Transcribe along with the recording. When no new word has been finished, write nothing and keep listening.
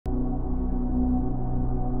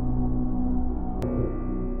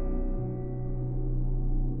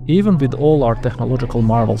Even with all our technological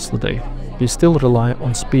marvels today, we still rely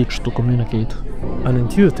on speech to communicate, an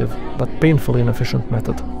intuitive but painfully inefficient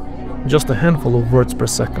method. Just a handful of words per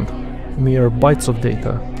second, mere bytes of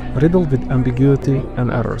data, riddled with ambiguity and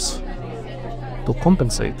errors. To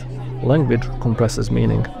compensate, language compresses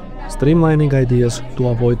meaning, streamlining ideas to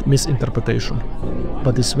avoid misinterpretation.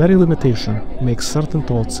 But this very limitation makes certain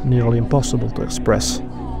thoughts nearly impossible to express.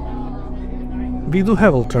 We do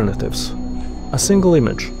have alternatives. A single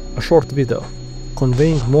image, a short video,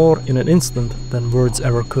 conveying more in an instant than words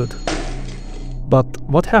ever could. But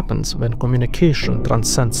what happens when communication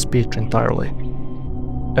transcends speech entirely?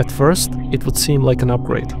 At first, it would seem like an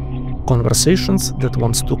upgrade. Conversations that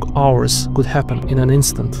once took hours could happen in an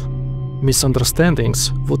instant.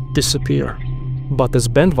 Misunderstandings would disappear. But as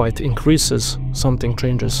bandwidth increases, something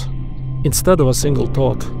changes. Instead of a single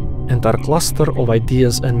thought, entire cluster of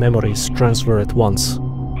ideas and memories transfer at once.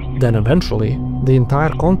 Then eventually, the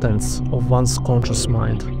entire contents of one's conscious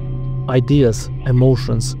mind. Ideas,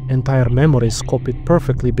 emotions, entire memories copied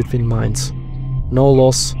perfectly between minds. No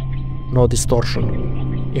loss, no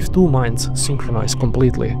distortion. If two minds synchronize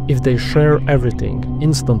completely, if they share everything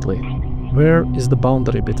instantly, where is the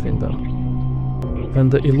boundary between them? When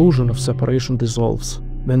the illusion of separation dissolves,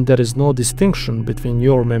 when there is no distinction between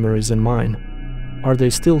your memories and mine, are they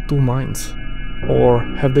still two minds? Or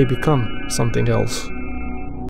have they become something else?